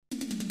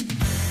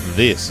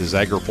This is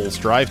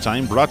AgriPulse Drive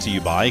Time, brought to you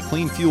by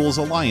Clean Fuels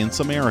Alliance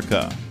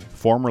America,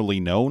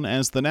 formerly known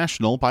as the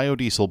National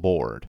Biodiesel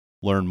Board.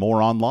 Learn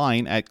more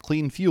online at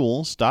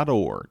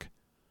cleanfuels.org.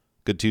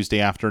 Good Tuesday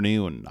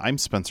afternoon. I'm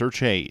Spencer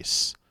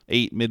Chase.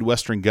 8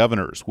 Midwestern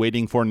governors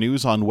waiting for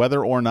news on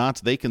whether or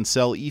not they can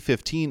sell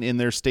E15 in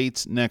their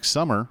states next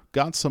summer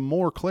got some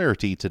more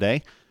clarity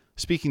today.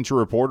 Speaking to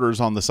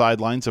reporters on the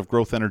sidelines of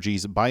Growth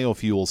Energy's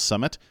Biofuels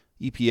Summit,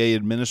 EPA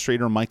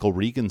Administrator Michael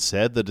Regan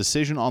said the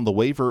decision on the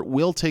waiver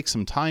will take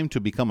some time to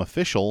become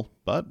official,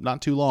 but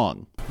not too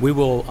long. We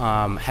will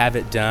have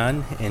it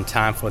done in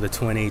time for the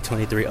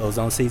 2023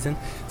 ozone season,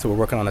 so we're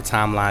working on a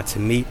timeline to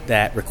meet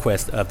that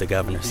request of the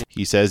governors.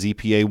 He says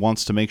EPA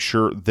wants to make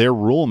sure their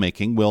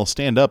rulemaking will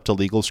stand up to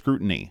legal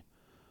scrutiny.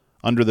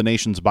 Under the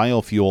nation's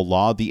biofuel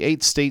law, the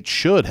 8 states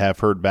should have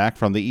heard back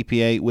from the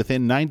EPA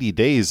within 90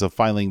 days of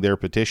filing their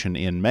petition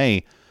in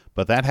May,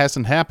 but that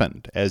hasn't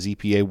happened as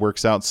EPA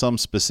works out some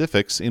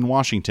specifics in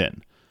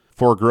Washington.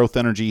 For Growth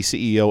Energy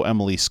CEO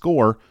Emily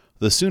Skor,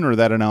 the sooner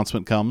that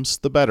announcement comes,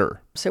 the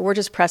better. So we're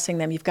just pressing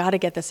them. You've got to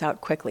get this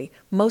out quickly.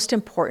 Most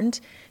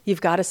important,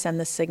 you've got to send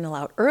the signal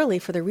out early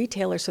for the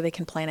retailers so they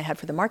can plan ahead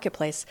for the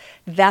marketplace.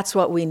 That's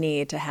what we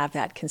need to have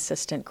that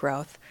consistent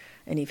growth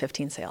in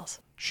E15 sales.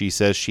 She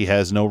says she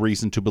has no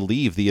reason to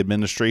believe the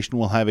administration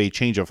will have a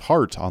change of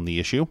heart on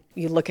the issue.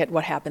 You look at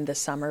what happened this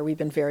summer. We've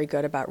been very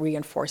good about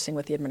reinforcing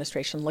with the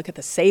administration. Look at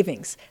the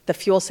savings, the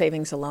fuel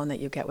savings alone that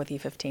you get with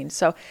E15.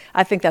 So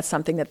I think that's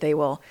something that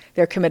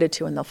they're committed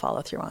to and they'll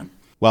follow through on.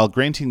 While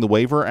granting the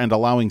waiver and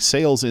allowing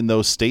sales in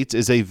those states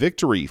is a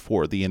victory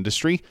for the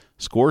industry,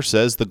 Skor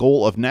says the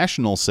goal of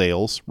national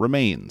sales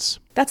remains.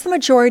 That's the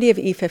majority of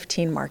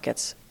E15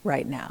 markets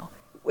right now.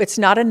 It's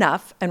not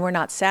enough, and we're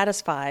not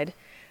satisfied,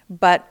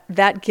 but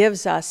that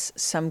gives us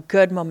some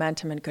good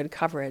momentum and good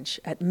coverage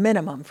at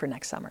minimum for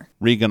next summer.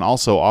 Regan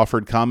also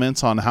offered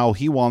comments on how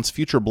he wants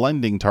future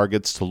blending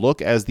targets to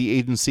look as the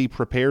agency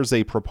prepares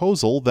a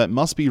proposal that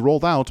must be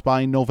rolled out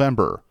by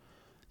November.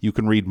 You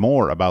can read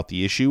more about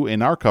the issue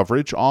in our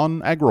coverage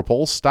on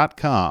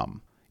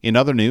agripulse.com. In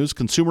other news,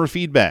 consumer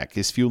feedback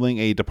is fueling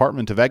a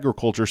Department of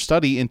Agriculture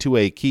study into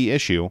a key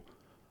issue.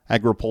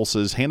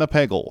 AgriPulse's Hannah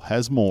Pagel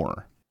has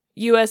more.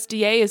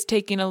 USDA is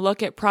taking a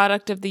look at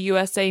Product of the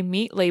USA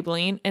meat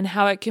labeling and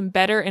how it can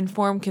better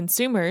inform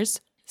consumers.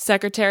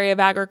 Secretary of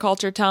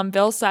Agriculture Tom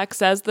Vilsack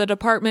says the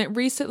department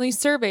recently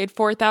surveyed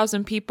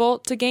 4,000 people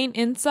to gain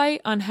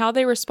insight on how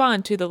they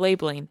respond to the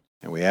labeling.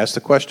 And we asked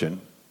the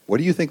question, what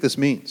do you think this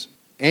means?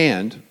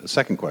 And the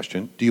second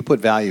question, do you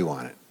put value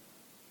on it?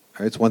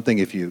 All right, it's one thing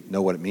if you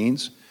know what it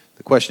means.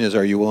 The question is,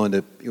 would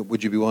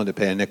you be willing to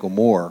pay a nickel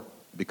more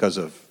because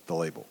of the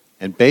label?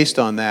 And based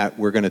on that,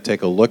 we're going to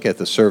take a look at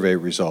the survey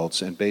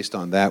results, and based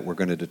on that, we're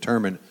going to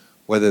determine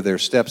whether there are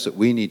steps that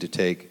we need to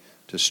take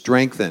to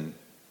strengthen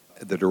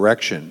the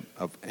direction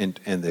of and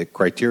the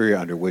criteria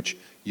under which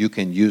you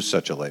can use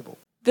such a label.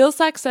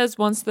 Vilsack says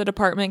once the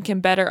department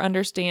can better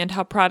understand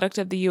how Product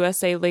of the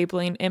USA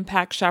labeling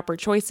impacts shopper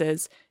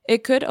choices,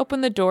 it could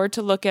open the door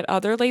to look at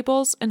other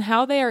labels and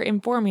how they are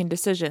informing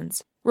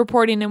decisions.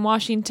 Reporting in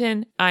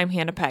Washington, I'm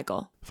Hannah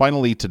Pagel.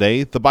 Finally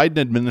today, the Biden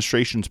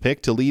administration's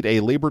pick to lead a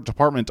Labor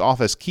Department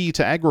office key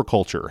to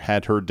agriculture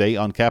had her day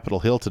on Capitol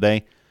Hill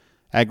today.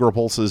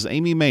 AgriPulse's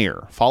Amy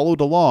Mayer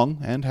followed along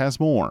and has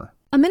more.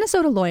 A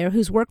Minnesota lawyer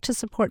who's worked to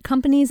support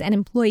companies and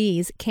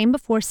employees came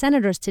before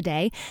senators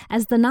today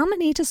as the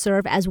nominee to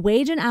serve as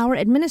wage and hour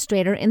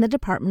administrator in the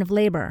Department of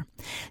Labor.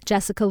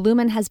 Jessica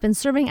Luman has been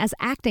serving as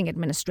acting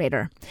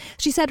administrator.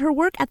 She said her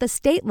work at the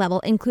state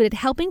level included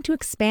helping to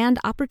expand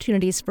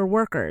opportunities for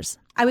workers.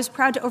 I was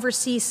proud to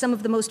oversee some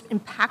of the most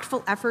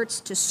impactful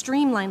efforts to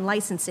streamline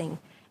licensing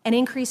and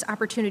increase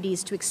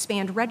opportunities to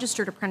expand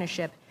registered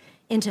apprenticeship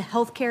into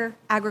healthcare,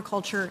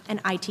 agriculture, and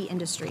IT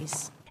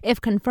industries. If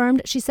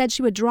confirmed, she said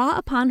she would draw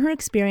upon her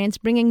experience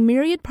bringing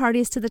myriad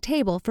parties to the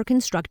table for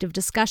constructive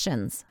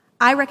discussions.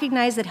 I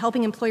recognize that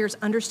helping employers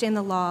understand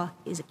the law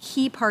is a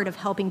key part of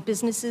helping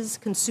businesses,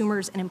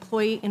 consumers, and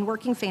employee and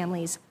working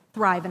families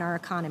thrive in our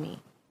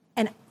economy,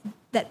 and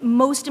that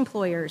most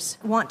employers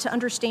want to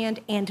understand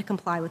and to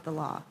comply with the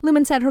law.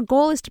 Luman said her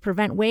goal is to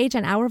prevent wage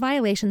and hour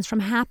violations from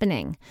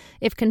happening.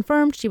 If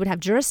confirmed, she would have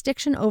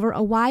jurisdiction over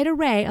a wide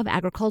array of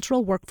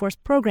agricultural workforce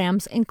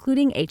programs,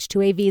 including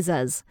H-2A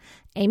visas.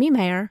 Amy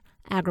Mayer,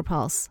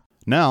 AgriPulse.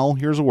 Now,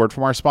 here's a word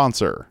from our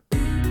sponsor.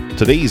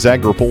 Today's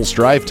AgriPulse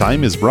Drive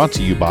Time is brought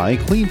to you by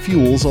Clean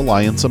Fuels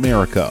Alliance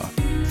America,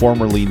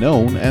 formerly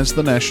known as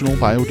the National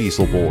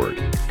Biodiesel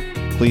Board.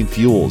 Clean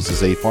Fuels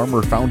is a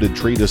farmer-founded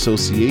trade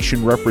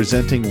association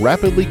representing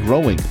rapidly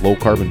growing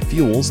low-carbon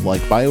fuels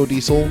like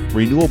biodiesel,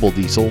 renewable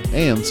diesel,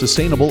 and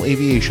sustainable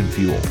aviation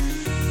fuel.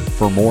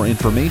 For more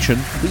information,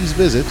 please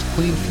visit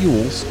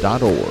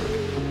cleanfuels.org.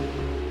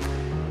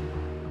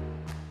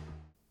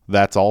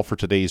 That's all for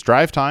today's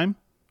Drive Time.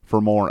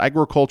 For more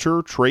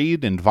agriculture,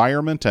 trade,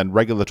 environment, and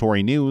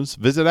regulatory news,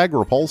 visit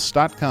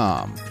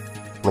agripulse.com.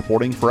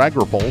 Reporting for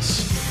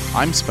AgriPulse,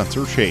 I'm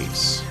Spencer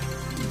Chase.